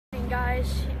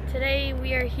guys, today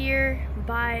we are here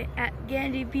at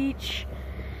Gandy Beach,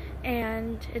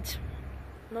 and it's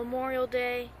Memorial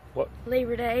Day. What?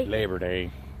 Labor Day. Labor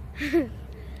Day.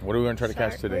 What are we gonna try to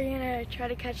catch today? We're gonna try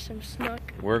to catch some snook.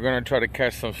 We're gonna try to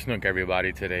catch some snook,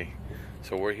 everybody, today.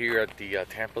 So we're here at the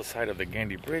Tampa side of the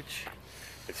Gandy Bridge.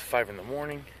 It's 5 in the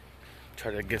morning.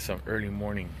 Try to get some early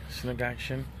morning snook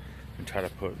action and try to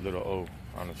put little O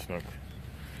on the snook.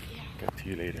 Yeah. Get to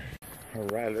you later. All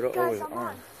right, little O is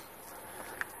on.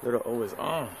 Little O is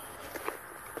on.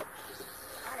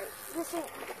 Alright, listen.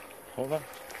 Hold on.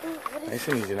 Nice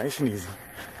and easy, nice and easy.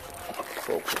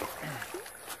 Whoa.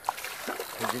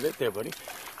 What'd you get there, buddy?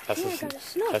 That's a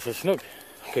snook. That's a snook.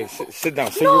 Okay, sit down.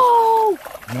 No!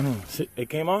 No. Sit. It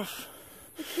came off?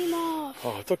 It came off.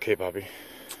 Oh, it's okay, Bobby.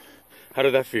 How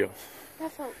did that feel?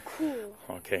 That felt cool.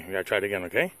 Okay, we gotta try it again,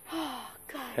 okay? Oh,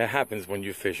 God. That happens when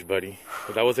you fish, buddy.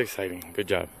 But that was exciting. Good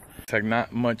job. It's like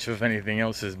not much of anything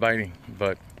else is biting,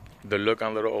 but the look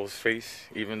on little O's face,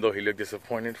 even though he looked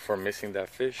disappointed for missing that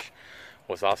fish,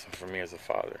 was awesome for me as a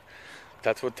father.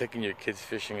 That's what taking your kids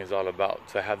fishing is all about,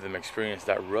 to have them experience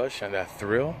that rush and that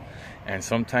thrill. And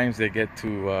sometimes they get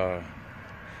to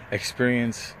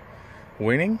experience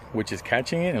winning, which is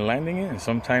catching it and landing it, and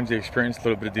sometimes they experience a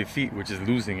little bit of defeat, which is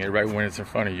losing it right when it's in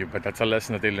front of you. But that's a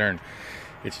lesson that they learn.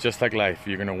 It's just like life.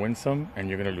 You're gonna win some and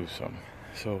you're gonna lose some.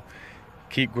 So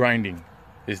keep grinding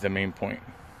is the main point.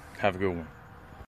 Have a good one.